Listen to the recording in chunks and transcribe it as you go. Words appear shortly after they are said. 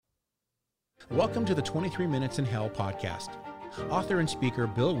Welcome to the 23 Minutes in Hell podcast. Author and speaker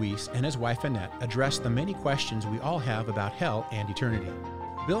Bill Wiese and his wife Annette address the many questions we all have about hell and eternity.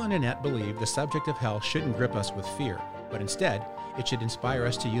 Bill and Annette believe the subject of hell shouldn't grip us with fear, but instead, it should inspire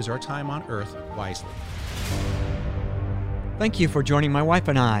us to use our time on earth wisely. Thank you for joining my wife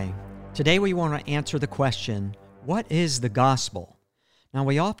and I. Today we want to answer the question, what is the gospel? Now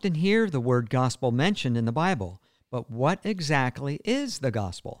we often hear the word gospel mentioned in the Bible, but what exactly is the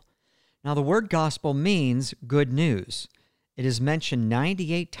gospel? Now the word gospel means good news. It is mentioned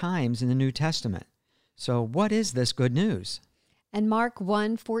 98 times in the New Testament. So what is this good news? And Mark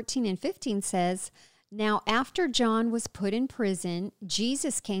 1:14 and 15 says, "Now after John was put in prison,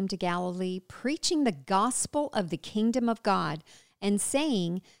 Jesus came to Galilee, preaching the gospel of the kingdom of God, and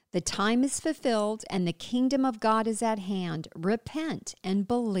saying, 'The time is fulfilled, and the kingdom of God is at hand. Repent and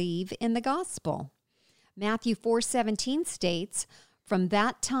believe in the gospel.'" Matthew 4:17 states, "From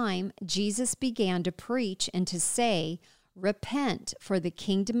that time Jesus began to preach and to say, 'Repent, for the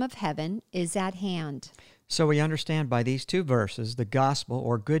kingdom of heaven is at hand.'" So we understand by these two verses, the gospel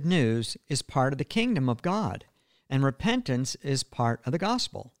or good news is part of the kingdom of God, and repentance is part of the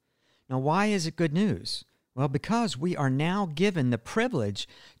gospel. Now, why is it good news? Well, because we are now given the privilege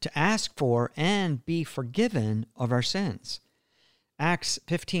to ask for and be forgiven of our sins. Acts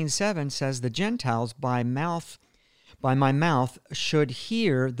 15:7 says, "The Gentiles by my mouth should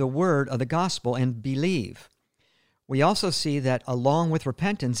hear the word of the gospel and believe." We also see that along with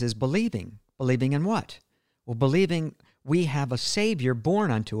repentance is believing. Believing in what? Well, believing we have a Savior born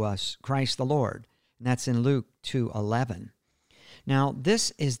unto us, Christ the Lord. And that's in Luke 2:11. Now,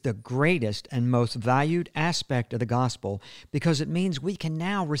 this is the greatest and most valued aspect of the gospel because it means we can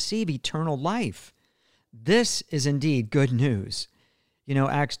now receive eternal life. This is indeed good news. You know,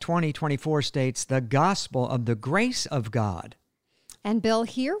 Acts 20:24 states, "The gospel of the grace of God." And Bill,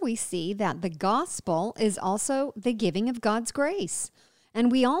 here we see that the gospel is also the giving of God's grace.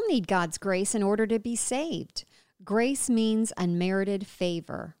 And we all need God's grace in order to be saved. Grace means unmerited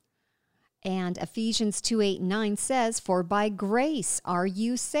favor. And Ephesians 2:8-9 says, "For by grace are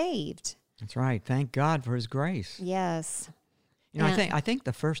you saved." That's right. Thank God for his grace. Yes. You know, I think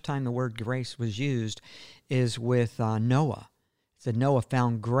the first time the word grace was used is with Noah. It said Noah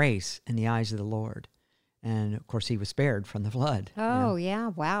found grace in the eyes of the Lord. And of course he was spared from the flood. Oh, yeah.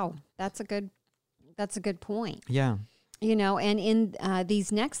 Wow. That's a good point. Yeah. You know, and in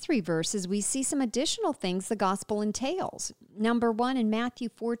these next three verses, we see some additional things the gospel entails. Number one, in Matthew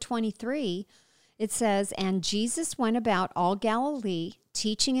 4:23, it says, "And Jesus went about all Galilee,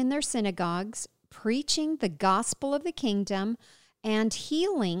 teaching in their synagogues, preaching the gospel of the kingdom, and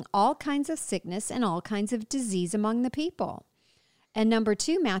healing all kinds of sickness and all kinds of disease among the people." And number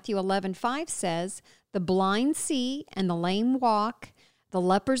two, Matthew 11:5 says, "The blind see and the lame walk, the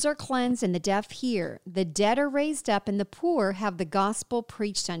lepers are cleansed and the deaf hear. The dead are raised up and the poor have the gospel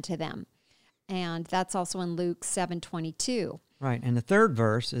preached unto them." And that's also in Luke 7:22. Right. And the third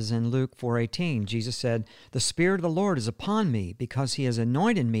verse is in Luke 4:18. Jesus said, "The Spirit of the Lord is upon me because he has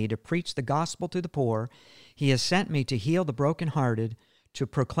anointed me to preach the gospel to the poor. He has sent me to heal the brokenhearted, to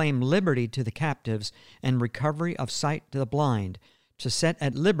proclaim liberty to the captives and recovery of sight to the blind, to set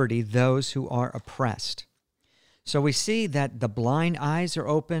at liberty those who are oppressed." So we see that the blind eyes are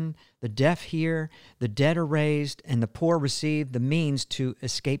open, the deaf hear, the dead are raised, and the poor receive the means to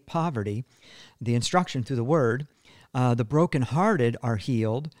escape poverty, the instruction through the word. The brokenhearted are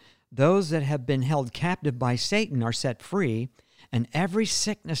healed. Those that have been held captive by Satan are set free, and every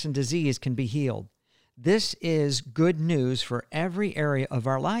sickness and disease can be healed. This is good news for every area of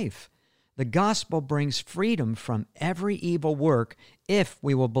our life. The gospel brings freedom from every evil work if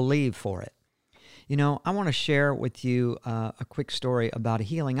we will believe for it. You know, I want to share with you a quick story about a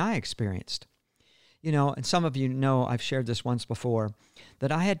healing I experienced. You know, and some of you know I've shared this once before,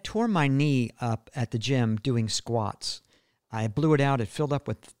 that I had torn my knee up at the gym doing squats. I blew it out. It filled up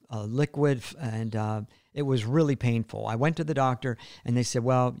with liquid, and it was really painful. I went to the doctor, and they said,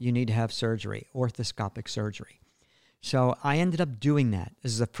 "Well, you need to have surgery, orthoscopic surgery." So I ended up doing that.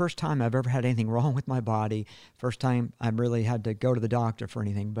 This is the first time I've ever had anything wrong with my body, first time I really had to go to the doctor for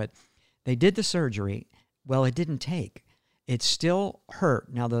anything. But they did the surgery. Well, it didn't take. It still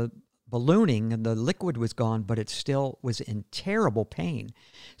hurt. Now, the ballooning and the liquid was gone, but it still was in terrible pain.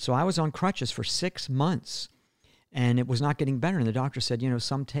 So I was on crutches for 6 months, and it was not getting better. And the doctor said, you know,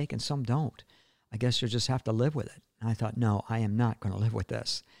 some take and some don't. I guess you'll just have to live with it. And I thought, no, I am not going to live with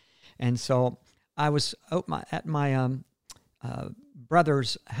this. And so I was at my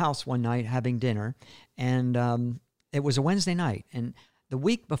brother's house one night having dinner, and it was a Wednesday night, and the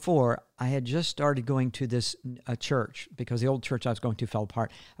week before, I had just started going to this church because the old church I was going to fell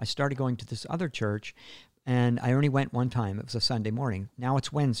apart. I started going to this other church, and I only went one time. It was a Sunday morning. Now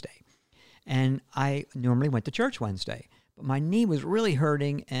it's Wednesday. And I normally went to church Wednesday. But my knee was really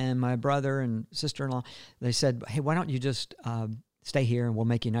hurting, and my brother and sister-in-law, they said, hey, why don't you just stay here, and we'll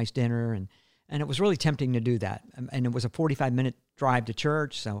make you a nice dinner. And it was really tempting to do that. And it was a 45-minute drive to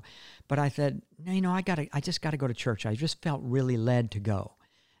church. But I said, no, I just got to go to church. I just felt really led to go.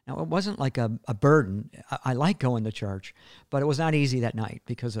 Now, it wasn't like a burden. I like going to church, but it was not easy that night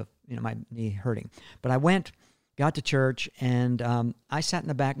because of my knee hurting. But I went, got to church, and I sat in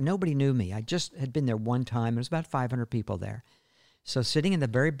the back. Nobody knew me. I just had been there one time. There was about 500 people there. So sitting in the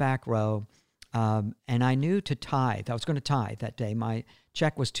very back row, and I knew to tithe. I was going to tithe that day. My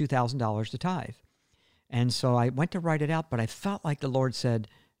check was $2,000 to tithe. And so I went to write it out, but I felt like the Lord said,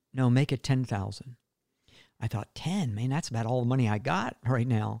 no, make it 10,000. I thought, 10, man, that's about all the money I got right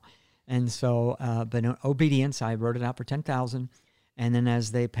now. And so, but in obedience, I wrote it out for 10,000. And then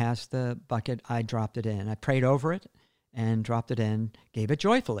as they passed the bucket, I dropped it in. I prayed over it and dropped it in, gave it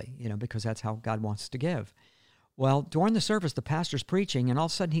joyfully, because that's how God wants us to give. Well, during the service, the pastor's preaching, and all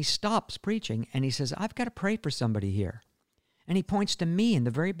of a sudden he stops preaching, and he says, I've got to pray for somebody here. And he points to me in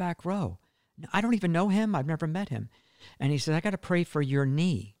the very back row. I don't even know him. I've never met him. And he says, I got to pray for your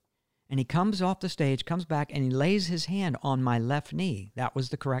knee. And he comes off the stage, comes back, and he lays his hand on my left knee. That was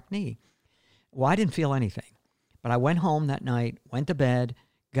the correct knee. Well, I didn't feel anything. But I went home that night, went to bed,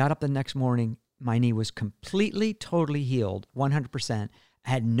 got up the next morning. My knee was completely, totally healed, 100%. I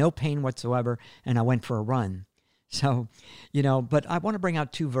had no pain whatsoever, and I went for a run. So, but I want to bring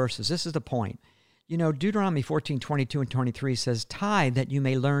out two verses. This is the point. Deuteronomy 14:22 and 23 says, tithe that you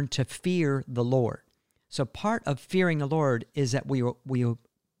may learn to fear the Lord. So part of fearing the Lord is that we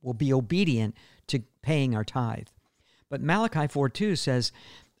will be obedient to paying our tithe. But Malachi 4:2 says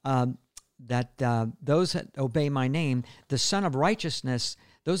that those that obey my name, the Son of Righteousness,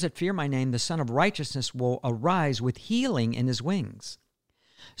 those that fear my name, the Son of Righteousness will arise with healing in his wings.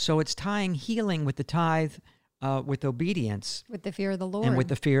 So it's tying healing with the tithe, with obedience. With the fear of the Lord. And with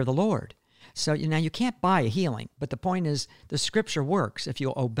the fear of the Lord. So now you can't buy a healing, but the point is the scripture works if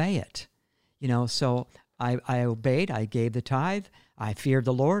you'll obey it. So I obeyed, I gave the tithe, I feared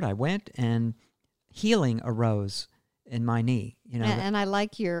the Lord, I went, and healing arose in my knee. And I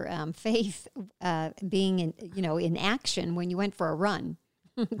like your faith being in action when you went for a run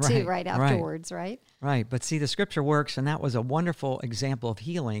too, right afterwards, right? Right. But see, the scripture works, and that was a wonderful example of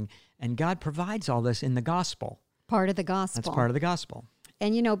healing, and God provides all this in the gospel. Part of the gospel. That's part of the gospel.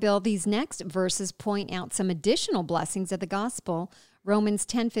 And Bill, these next verses point out some additional blessings of the gospel. Romans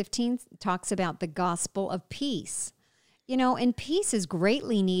 10:15 talks about the gospel of peace. And peace is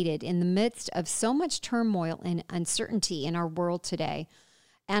greatly needed in the midst of so much turmoil and uncertainty in our world today.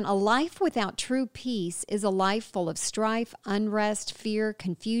 And a life without true peace is a life full of strife, unrest, fear,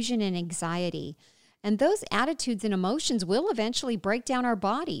 confusion, and anxiety. And those attitudes and emotions will eventually break down our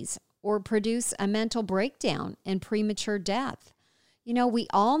bodies or produce a mental breakdown and premature death. We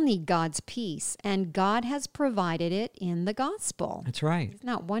all need God's peace, and God has provided it in the gospel. That's right. Isn't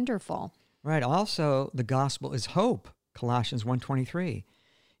that wonderful? Right. Also, the gospel is hope, Colossians 1:23.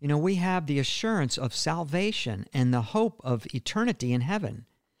 We have the assurance of salvation and the hope of eternity in heaven.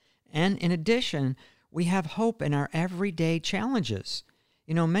 And in addition, we have hope in our everyday challenges.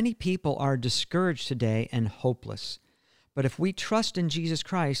 Many people are discouraged today and hopeless. But if we trust in Jesus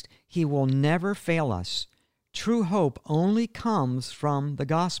Christ, he will never fail us. True hope only comes from the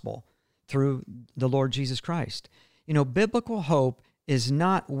gospel through the Lord Jesus Christ. Biblical hope is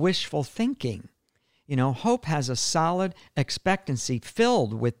not wishful thinking. Hope has a solid expectancy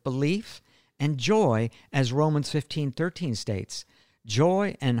filled with belief and joy, as Romans 15:13 states.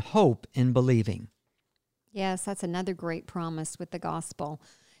 Joy and hope in believing. Yes, that's another great promise with the gospel.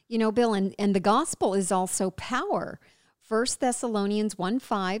 Bill, and the gospel is also power. 1 Thessalonians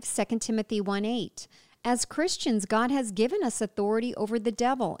 1:5, 2 Timothy 1:8. As Christians, God has given us authority over the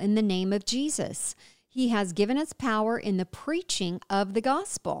devil in the name of Jesus. He has given us power in the preaching of the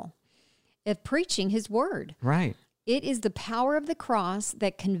gospel, of preaching his word. Right. It is the power of the cross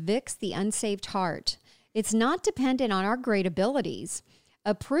that convicts the unsaved heart. It's not dependent on our great abilities.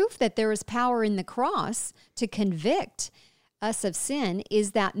 A proof that there is power in the cross to convict us of sin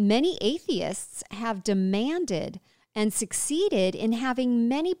is that many atheists have demanded and succeeded in having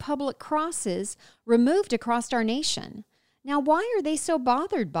many public crosses removed across our nation. Now, why are they so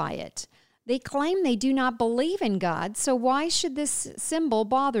bothered by it? They claim they do not believe in God, so why should this symbol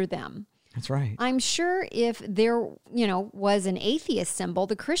bother them? That's right. I'm sure if there, was an atheist symbol,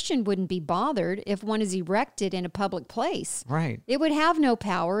 the Christian wouldn't be bothered if one is erected in a public place. Right. It would have no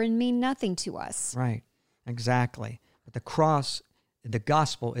power and mean nothing to us. Right. Exactly. But the cross, the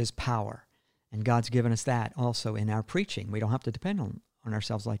gospel is power. And God's given us that also in our preaching. We don't have to depend on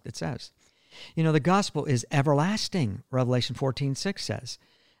ourselves like it says. The gospel is everlasting, Revelation 14:6 says.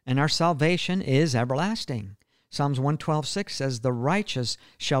 And our salvation is everlasting. Psalms 112:6 says, the righteous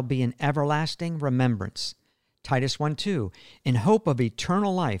shall be in everlasting remembrance. Titus 1:2, in hope of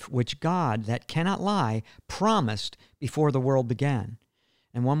eternal life, which God, that cannot lie, promised before the world began.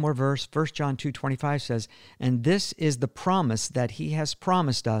 And one more verse, 1 John 2:25 says, and this is the promise that he has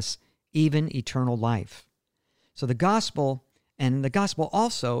promised us, even eternal life. So the gospel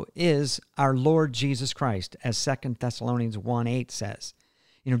also is our Lord Jesus Christ, as 2 Thessalonians 1:8 says.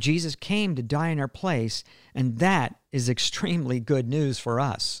 Jesus came to die in our place, and that is extremely good news for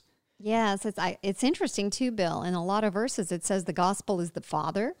us. Yes, it's interesting too, Bill. In a lot of verses, it says the gospel is the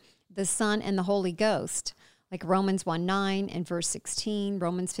Father, the Son, and the Holy Ghost. Like Romans 1:9 and verse 16,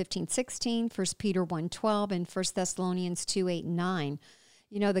 Romans 15:16, 1 Peter 1:12, and 1 Thessalonians 2:8 and 9.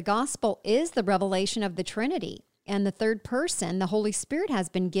 The gospel is the revelation of the Trinity, and the third person, the Holy Spirit, has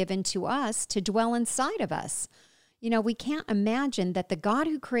been given to us to dwell inside of us. We can't imagine that the God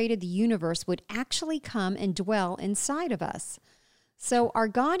who created the universe would actually come and dwell inside of us. So our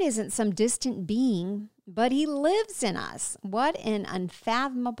God isn't some distant being, but he lives in us. What an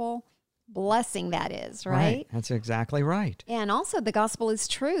unfathomable blessing that is, right? That's exactly right. And also the gospel is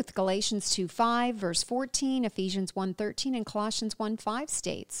truth. Galatians 2:5, verse 14, Ephesians 1:13, and Colossians 1:5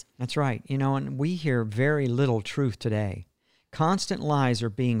 states. That's right. And we hear very little truth today. Constant lies are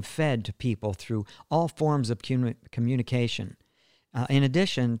being fed to people through all forms of communication. In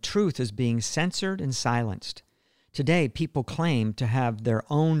addition, truth is being censored and silenced. Today, people claim to have their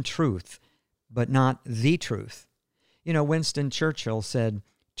own truth, but not the truth. Winston Churchill said,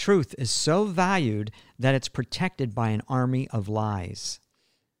 truth is so valued that it's protected by an army of lies.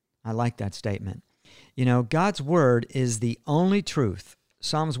 I like that statement. God's word is the only truth.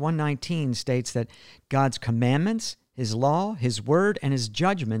 Psalms 119 states that God's commandments, his law, his word, and his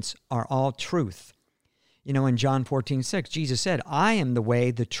judgments are all truth. In John 14:6, Jesus said, I am the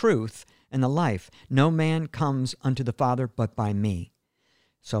way, the truth, and the life. No man comes unto the Father but by me.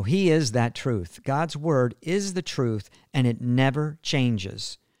 So he is that truth. God's word is the truth, and it never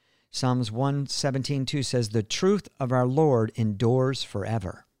changes. Psalms 117:2 says, the truth of our Lord endures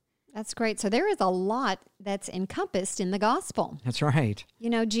forever. That's great. So there is a lot that's encompassed in the gospel. That's right.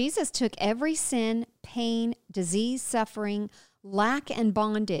 Jesus took every sin, pain, disease, suffering, lack, and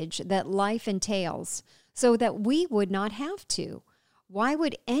bondage that life entails so that we would not have to. Why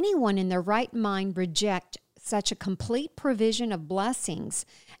would anyone in their right mind reject such a complete provision of blessings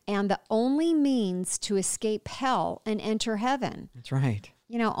and the only means to escape hell and enter heaven? That's right.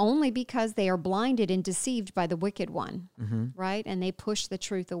 Only because they are blinded and deceived by the wicked one, right? And they push the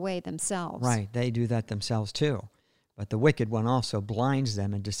truth away themselves. Right. They do that themselves too. But the wicked one also blinds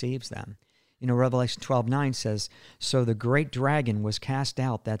them and deceives them. Revelation 12:9 says, so the great dragon was cast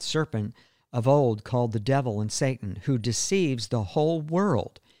out, that serpent of old called the devil and Satan, who deceives the whole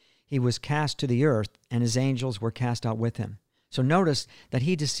world. He was cast to the earth, and his angels were cast out with him. So notice that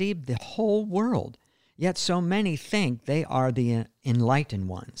he deceived the whole world. Yet so many think they are the enlightened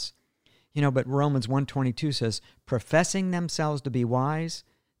ones. But Romans 1:22 says, professing themselves to be wise,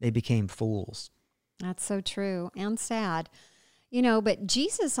 they became fools. That's so true and sad. But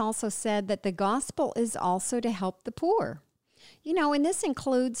Jesus also said that the gospel is also to help the poor. And this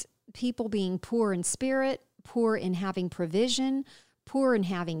includes people being poor in spirit, poor in having provision, poor in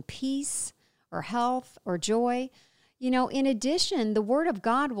having peace or health or joy. In addition, the Word of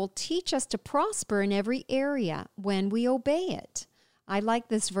God will teach us to prosper in every area when we obey it. I like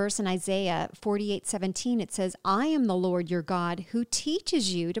this verse in Isaiah 48:17. It says, I am the Lord your God who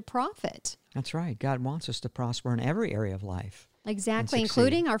teaches you to profit. That's right. God wants us to prosper in every area of life. Exactly,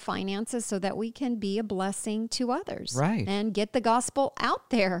 including our finances so that we can be a blessing to others. Right. And get the gospel out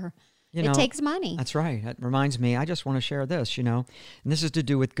there. It takes money. That's right. That reminds me, I just want to share this, and this is to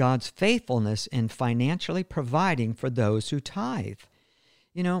do with God's faithfulness in financially providing for those who tithe.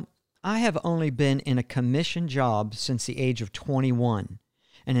 I have only been in a commission job since the age of 21,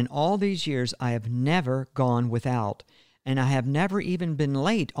 and in all these years, I have never gone without, and I have never even been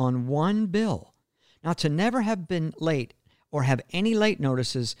late on one bill. Now, to never have been late or have any late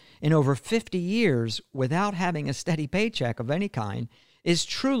notices in over 50 years without having a steady paycheck of any kind is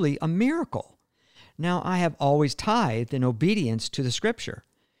truly a miracle. Now, I have always tithed in obedience to the Scripture.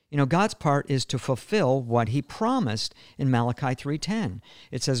 You know, God's part is to fulfill what he promised in Malachi 3:10.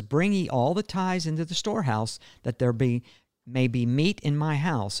 It says, "Bring ye all the tithes into the storehouse, that there may be meat in my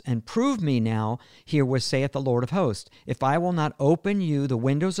house, and prove me now herewith, saith the Lord of hosts, if I will not open you the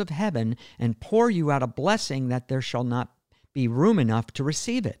windows of heaven and pour you out a blessing, that there shall not be room enough to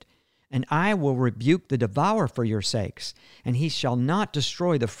receive it. And I will rebuke the devourer for your sakes, and he shall not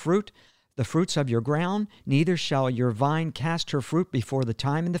destroy the fruits of your ground, neither shall your vine cast her fruit before the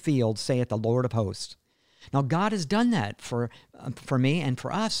time in the field, saith the Lord of hosts." Now, God has done that for me and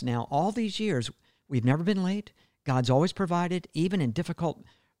for us now all these years. We've never been late. God's always provided, even in difficult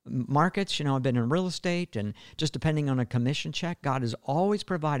markets. You know, I've been in real estate, and just depending on a commission check, God has always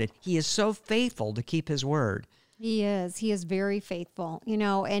provided. He is so faithful to keep his word. He is. He is very faithful, you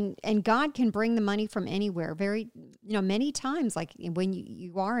know, and God can bring the money from anywhere. Many times, like when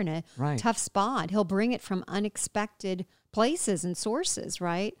you are in a tough spot, he'll bring it from unexpected places and sources,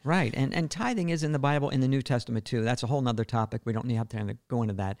 right? Right. And tithing is in the Bible in the New Testament too. That's a whole nother topic. We don't have time to go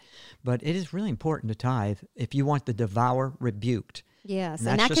into that. But it is really important to tithe if you want the devourer rebuked. Yes.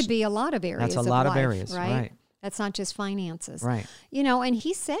 And that could be a lot of areas. That's a lot of life, areas, right? That's not just finances. Right. You know, and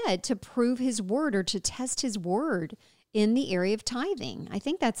he said to prove his word or to test his word in the area of tithing. I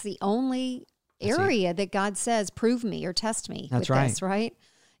think that's the only area that God says, prove me or test me with this, right?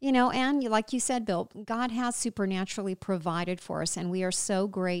 You know, and like you said, Bill, God has supernaturally provided for us, and we are so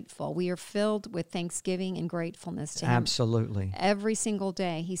grateful. We are filled with thanksgiving and gratefulness to him. Absolutely. Every single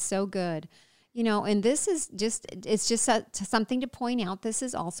day. He's so good. You know, and this is it's just something to point out. This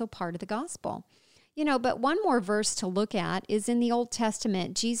is also part of the gospel. You know, but one more verse to look at is in the Old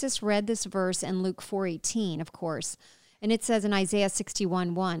Testament. Jesus read this verse in Luke 4:18, of course. And it says in Isaiah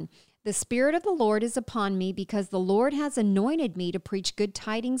 61:1, "The Spirit of the Lord is upon me, because the Lord has anointed me to preach good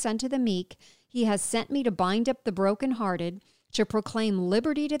tidings unto the meek. He has sent me to bind up the brokenhearted, to proclaim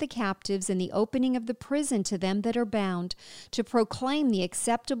liberty to the captives and the opening of the prison to them that are bound, to proclaim the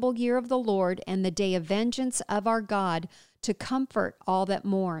acceptable year of the Lord and the day of vengeance of our God, to comfort all that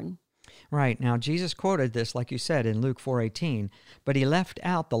mourn." Right. Now, Jesus quoted this, like you said, in Luke 4:18, but he left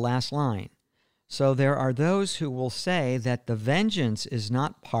out the last line. So there are those who will say that the vengeance is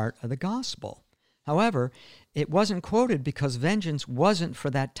not part of the gospel. However, it wasn't quoted because vengeance wasn't for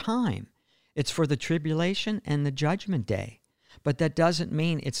that time. It's for the tribulation and the judgment day. But that doesn't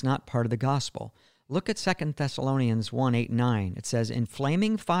mean it's not part of the gospel. Look at 2 Thessalonians 1:8-9. It says, "In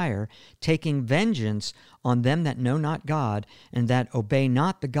flaming fire, taking vengeance on them that know not God, and that obey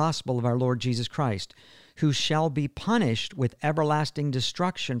not the gospel of our Lord Jesus Christ, who shall be punished with everlasting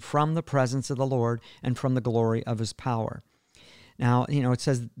destruction from the presence of the Lord and from the glory of his power." Now, you know, it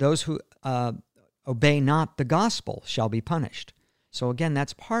says, those who obey not the gospel shall be punished. So again,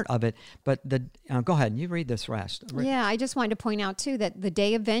 that's part of it. But go ahead, you read this rest. Yeah, I just wanted to point out too that the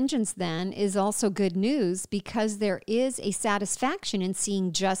day of vengeance then is also good news, because there is a satisfaction in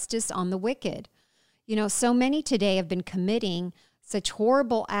seeing justice on the wicked. You know, so many today have been committing such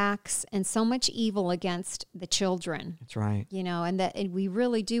horrible acts and so much evil against the children. That's right. You know, and we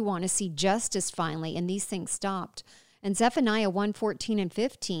really do want to see justice finally and these things stopped. And Zephaniah 1:14 and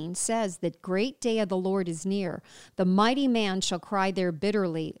 15 says that great day of the Lord is near. The mighty man shall cry there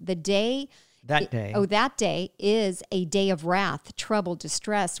bitterly. That day is a day of wrath, trouble,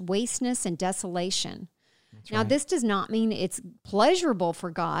 distress, wasteness, and desolation. That's now, this does not mean it's pleasurable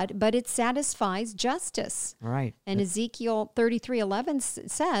for God, but it satisfies justice. Right. And Ezekiel 33:11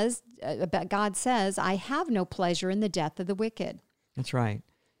 says, God says, "I have no pleasure in the death of the wicked." That's right.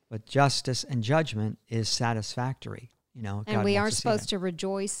 But justice and judgment is satisfactory. You know, and we are supposed to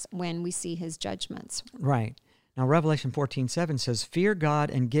rejoice when we see his judgments. Right. Now, Revelation 14:7 says, "Fear God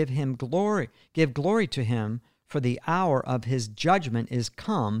and give him glory. Give glory to him, for the hour of his judgment is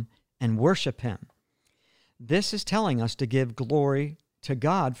come, and worship him." This is telling us to give glory to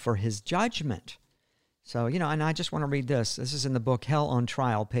God for his judgment. So, you know, and I just want to read this. This is in the book Hell on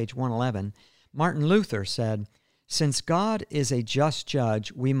Trial, page 111. Martin Luther said, "Since God is a just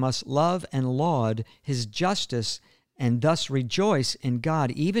judge, we must love and laud his justice and thus rejoice in God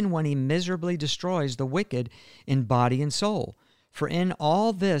even when he miserably destroys the wicked in body and soul. For in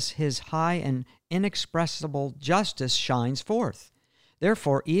all this his high and inexpressible justice shines forth.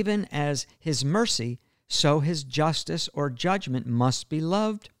 Therefore, even as his mercy, so his justice or judgment must be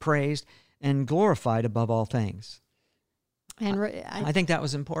loved, praised, and glorified above all things." And I think that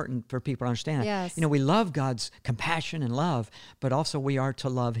was important for people to understand. Yes. You know, we love God's compassion and love, but also we are to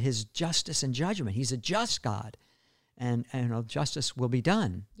love his justice and judgment. He's a just God, and you know, justice will be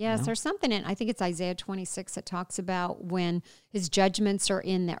done. Yes, you know? There's something in, I think it's Isaiah 26 that talks about when his judgments are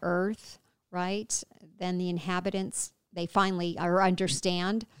in the earth, right? Then the inhabitants they finally or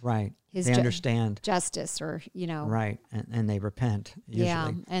understand Right. his They understand. justice, or Right. And they repent, usually.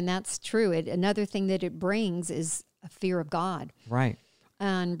 Yeah, and that's true. Another thing that it brings is a fear of God. Right.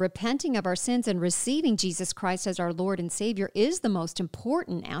 And repenting of our sins and receiving Jesus Christ as our Lord and Savior is the most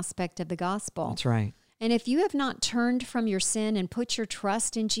important aspect of the gospel. That's right. And if you have not turned from your sin and put your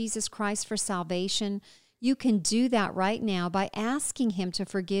trust in Jesus Christ for salvation, you can do that right now by asking him to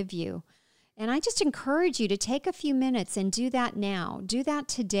forgive you. And I just encourage you to take a few minutes and do that now. Do that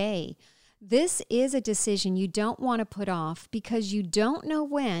today. This is a decision you don't want to put off, because you don't know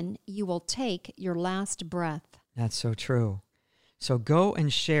when you will take your last breath. That's so true. So go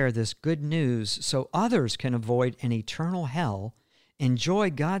and share this good news so others can avoid an eternal hell,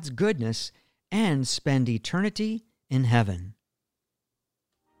 enjoy God's goodness, and spend eternity in heaven.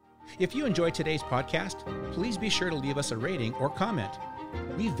 If you enjoyed today's podcast, please be sure to leave us a rating or comment.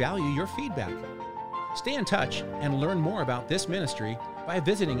 We value your feedback. Stay in touch and learn more about this ministry by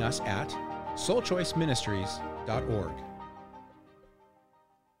visiting us at soulchoiceministries.org.